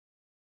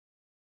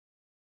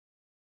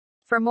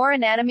For more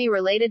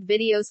anatomy-related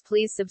videos,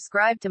 please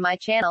subscribe to my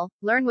channel,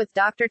 Learn with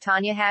Dr.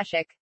 Tanya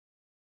Hashik.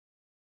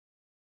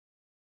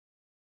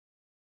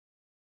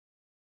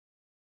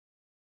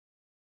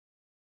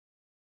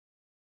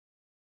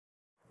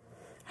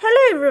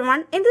 Hello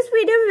everyone, in this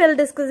video we will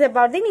discuss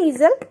about the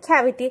nasal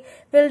cavity.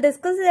 We will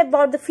discuss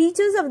about the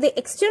features of the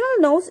external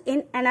nose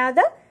in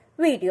another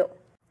video.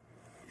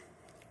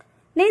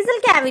 Nasal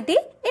cavity,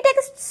 it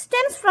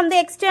extends from the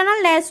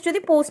external nares to the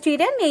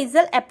posterior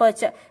nasal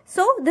aperture.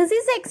 So this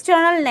is the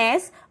external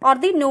nares or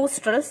the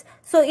nostrils.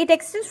 So it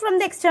extends from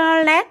the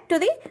external nares to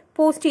the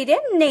posterior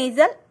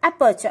nasal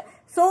aperture.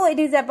 So it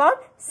is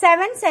about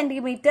 7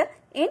 cm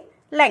in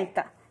length.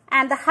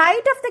 And the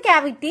height of the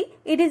cavity,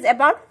 it is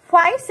about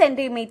 5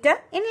 cm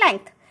in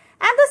length.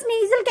 And this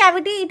nasal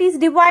cavity, it is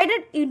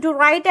divided into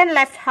right and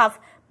left half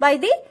by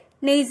the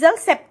nasal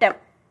septum.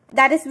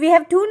 That is, we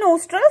have two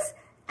nostrils,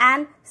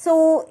 and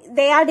so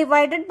they are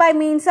divided by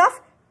means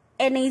of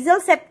a nasal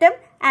septum,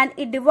 and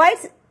it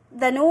divides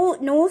the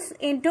nose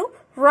into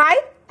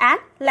right and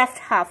left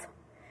half.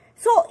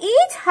 So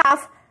each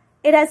half,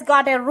 it has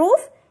got a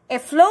roof, a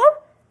floor,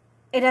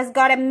 it has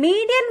got a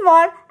median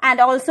wall and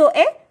also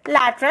a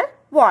lateral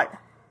wall.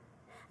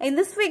 In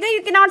this figure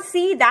you cannot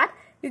see that,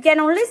 you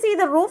can only see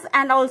the roof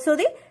and also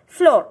the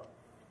floor.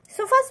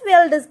 So first we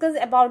will discuss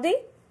about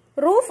the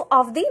roof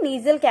of the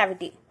nasal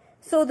cavity.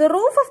 So the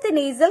roof of the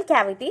nasal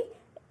cavity,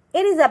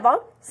 it is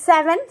about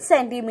 7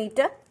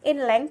 cm in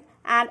length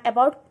and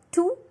about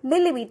 2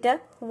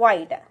 mm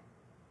wide.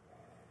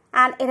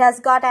 And it has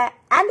got an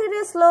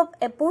anterior slope,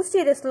 a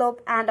posterior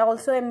slope and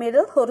also a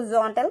middle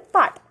horizontal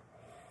part.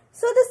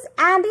 So this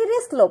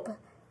anterior slope,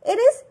 it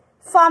is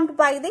formed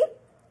by the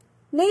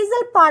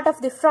nasal part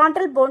of the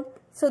frontal bone.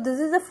 So this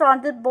is the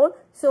frontal bone.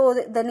 So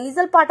the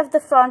nasal part of the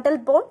frontal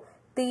bone,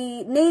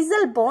 the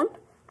nasal bone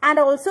and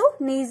also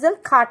nasal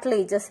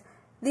cartilages.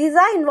 These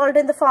are involved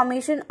in the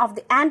formation of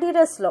the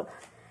anterior slope.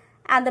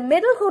 And the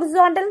middle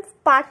horizontal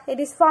part, it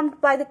is formed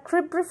by the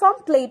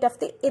cribriform plate of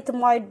the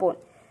ethmoid bone.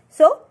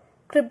 So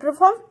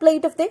cribriform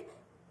plate of the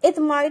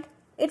ethmoid,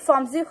 it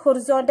forms the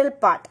horizontal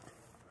part.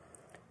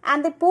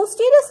 And the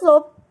posterior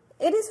slope,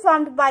 it is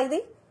formed by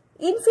the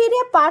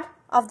inferior part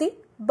of the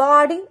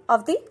body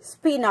of the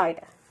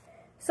sphenoid.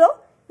 So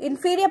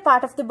inferior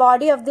part of the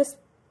body of the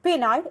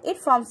sphenoid, it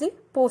forms the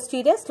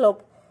posterior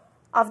slope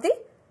of the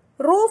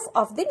roof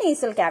of the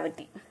nasal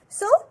cavity.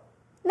 So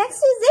next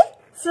is the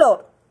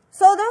floor.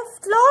 So the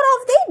floor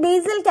of the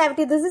nasal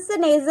cavity, this is the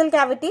nasal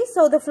cavity.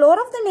 So the floor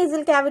of the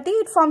nasal cavity,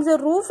 it forms the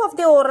roof of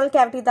the oral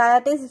cavity.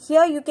 That is,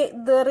 here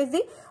there is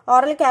the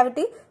oral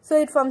cavity. So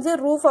it forms the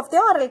roof of the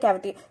oral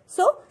cavity.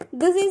 So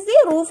this is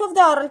the roof of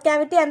the oral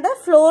cavity and the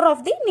floor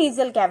of the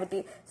nasal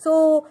cavity.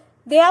 So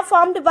they are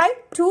formed by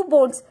two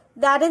bones.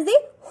 That is the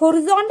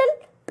horizontal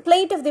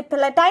plate of the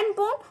palatine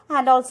bone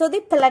and also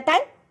the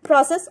palatine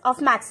process of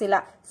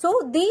maxilla.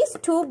 So these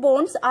two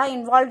bones are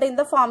involved in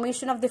the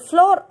formation of the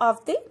floor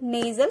of the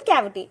nasal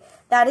cavity.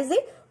 That is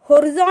the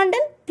horizontal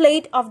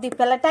plate of the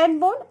palatine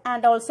bone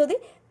and also the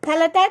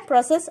palatine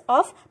process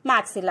of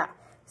maxilla.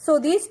 So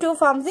these two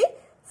forms the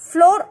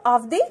floor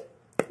of the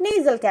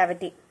nasal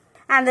cavity.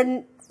 And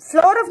the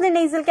floor of the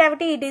nasal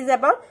cavity, it is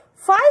about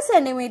 5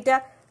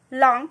 cm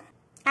long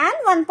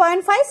and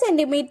 1.5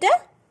 cm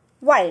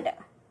wide.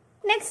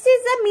 Next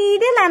is the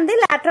medial and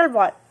the lateral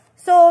wall.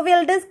 So we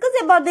will discuss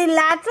about the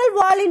lateral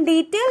wall in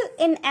detail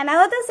in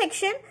another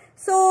section.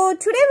 So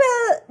today we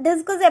will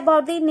discuss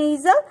about the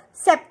nasal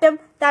septum,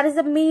 that is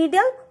the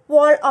medial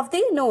wall of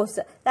the nose.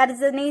 That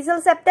is the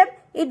nasal septum.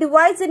 It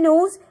divides the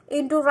nose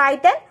into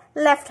right and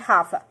left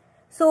half.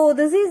 So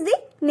this is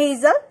the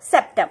nasal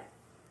septum.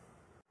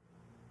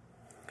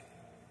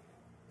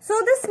 So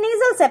this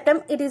nasal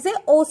septum, it is a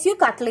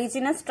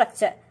osseo-cartilaginous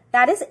structure.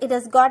 That is, it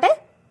has got a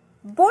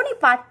bony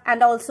part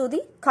and also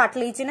the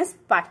cartilaginous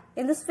part.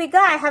 In this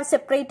figure, I have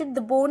separated the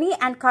bony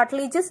and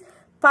cartilaginous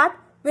part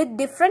with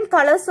different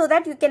colors so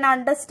that you can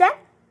understand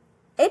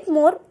it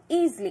more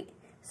easily.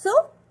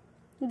 So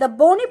the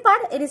bony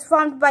part, it is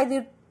formed by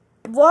the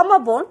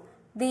vomer bone,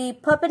 the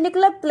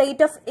perpendicular plate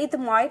of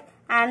ethmoid,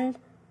 and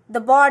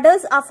the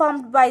borders are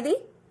formed by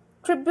the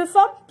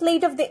cribriform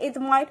plate of the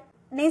ethmoid,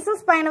 nasal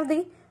spine of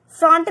the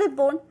frontal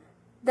bone,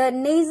 the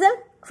nasal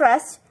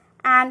crest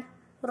and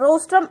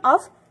rostrum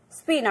of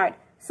sphenoid.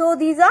 So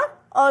these are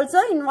also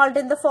involved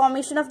in the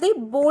formation of the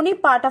bony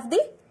part of the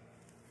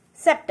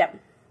septum.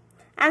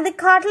 And the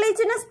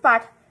cartilaginous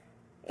part,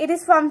 it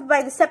is formed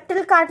by the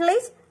septal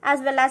cartilage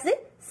as well as the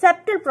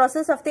septal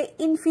process of the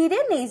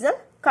inferior nasal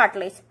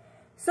cartilage.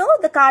 So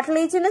the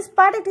cartilaginous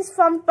part, it is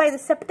formed by the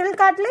septal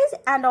cartilage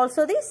and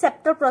also the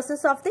septal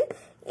process of the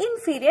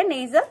inferior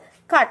nasal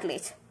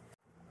cartilage.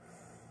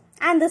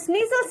 And this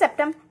nasal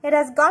septum, it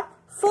has got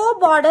 4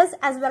 borders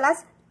as well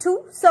as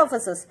 2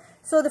 surfaces.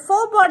 So the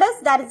 4 borders,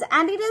 that is the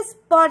anterior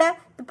border,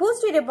 the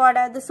posterior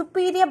border, the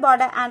superior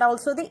border and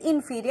also the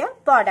inferior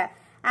border.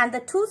 And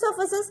the 2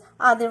 surfaces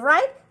are the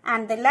right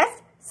and the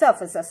left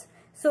surfaces.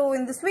 So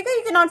in this figure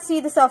you cannot see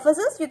the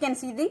surfaces, you can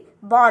see the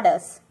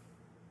borders.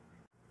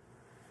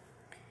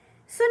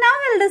 So now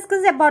we will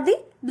discuss about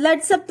the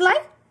blood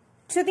supply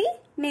to the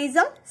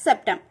nasal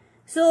septum.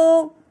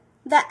 So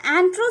the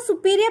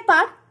anterosuperior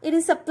part, it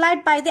is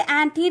supplied by the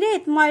anterior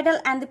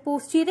ethmoidal and the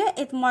posterior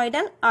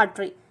ethmoidal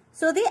artery.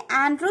 So the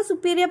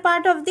anterosuperior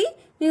part of the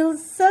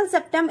nasal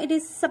septum, it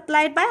is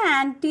supplied by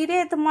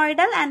anterior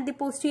ethmoidal and the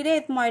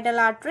posterior ethmoidal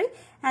artery,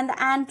 and the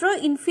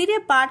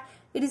anteroinferior part,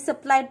 it is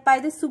supplied by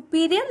the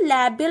superior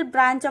labial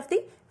branch of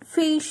the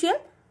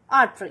facial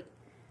artery,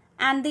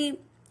 and the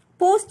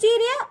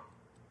posterior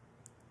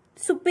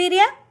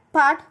superior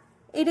part,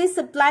 it is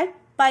supplied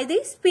by the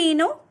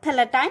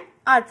sphenopalatine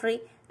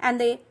artery,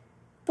 and the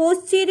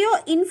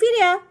posterior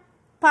inferior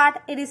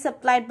part, it is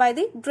supplied by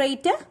the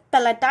greater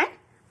palatine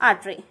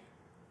artery.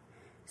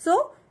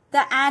 So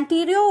the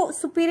anterior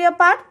superior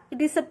part,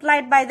 it is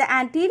supplied by the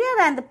anterior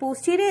and the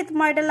posterior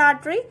ethmoidal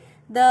artery.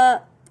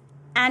 The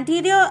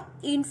anterior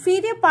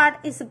inferior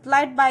part is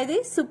supplied by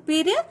the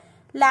superior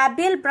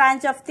labial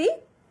branch of the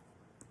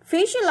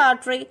facial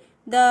artery.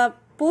 The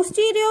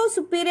posterior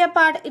superior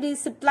part, it is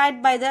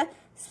supplied by the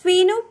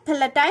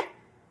sphenopalatine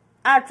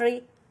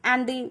artery,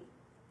 and the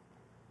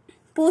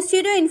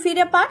posterior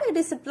inferior part, it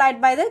is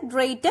supplied by the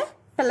greater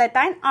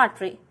palatine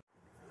artery.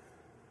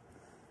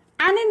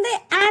 And in the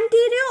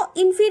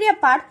anterior inferior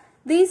part,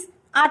 these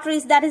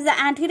arteries, that is the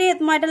anterior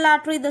ethmoidal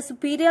artery, the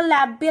superior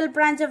labial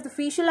branch of the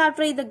facial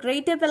artery, the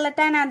greater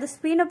palatine and the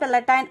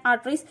sphenopalatine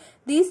arteries,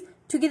 these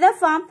together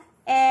form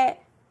a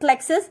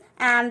plexus,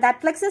 and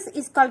that plexus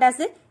is called as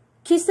the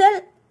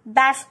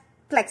Kissel-Bash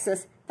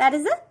plexus. That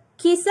is the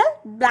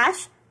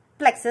Kissel-Bash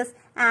plexus,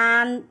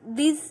 and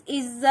this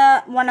is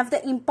one of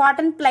the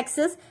important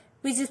plexus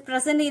which is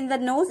present in the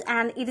nose,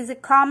 and it is a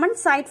common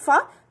site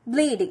for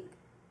bleeding.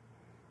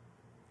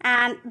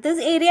 And this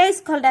area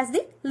is called as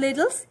the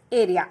Little's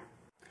area.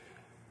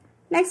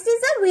 Next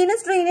is the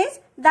venous drainage.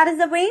 That is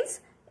the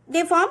veins,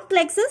 they form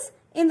plexus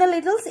in the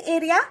Little's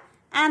area,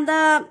 and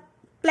the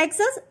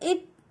plexus,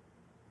 it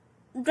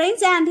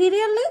drains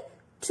anteriorly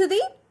to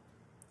the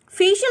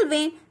facial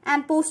vein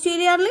and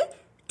posteriorly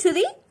to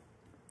the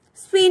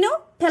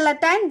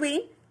sphenopalatine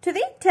vein to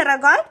the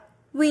pterygoid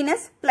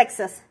venous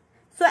plexus.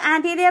 So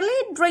anteriorly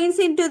it drains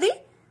into the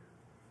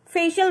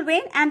facial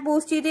vein and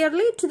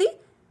posteriorly to the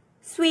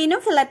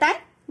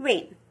sphenopalatine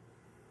vein.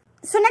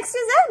 So next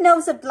is the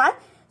nerve supply.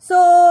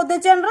 So the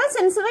general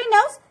sensory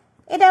nerves,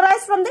 it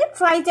arises from the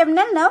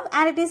trigeminal nerve,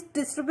 and it is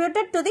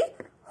distributed to the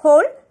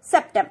whole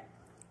septum.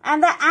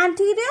 And the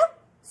anterior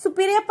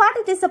superior part,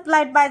 it is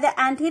supplied by the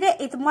anterior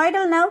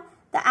ethmoidal nerve.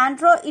 The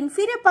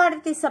anteroinferior part,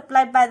 it is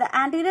supplied by the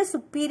anterior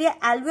superior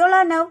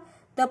alveolar nerve.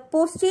 The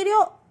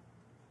posterior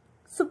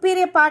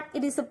superior part,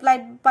 it is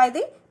supplied by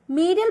the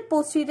medial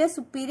posterior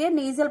superior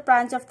nasal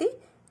branch of the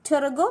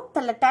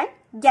pterygopalatine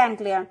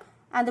ganglion,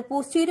 and the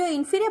posterior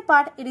inferior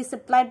part, it is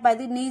supplied by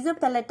the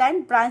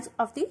nasopalatine branch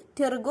of the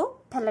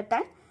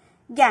pterygopalatine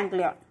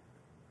ganglion.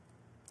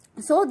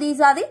 So these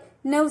are the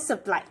nerve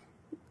supply.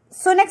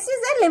 So next is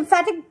the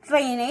lymphatic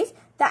drainage.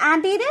 The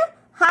anterior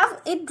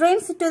half, it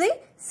drains to the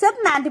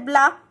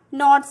submandibular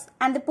nodes,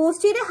 and the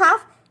posterior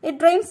half, it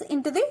drains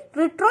into the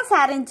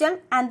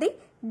retropharyngeal and the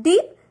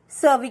deep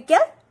cervical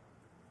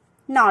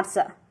nodes.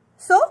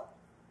 So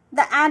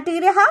the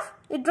anterior half,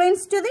 it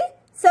drains to the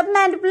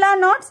submandibular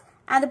nodes,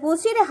 and the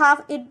posterior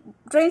half, it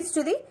drains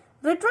to the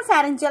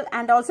retropharyngeal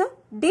and also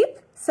deep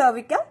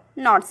cervical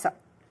nodes.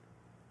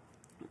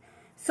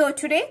 So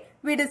today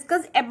we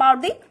discussed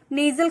about the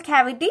nasal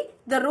cavity,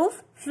 the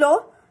roof,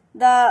 floor,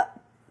 the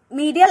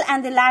medial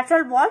and the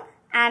lateral wall,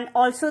 and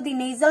also the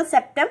nasal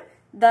septum,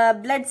 the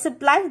blood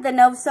supply, the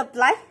nerve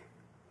supply,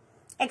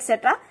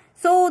 etc.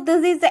 So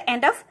this is the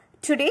end of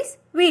today's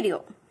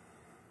video.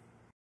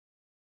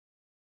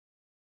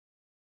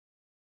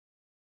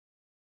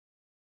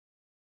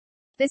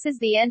 This is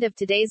the end of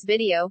today's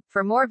video.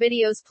 For more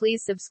videos,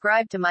 please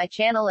subscribe to my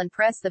channel and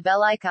press the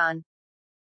bell icon.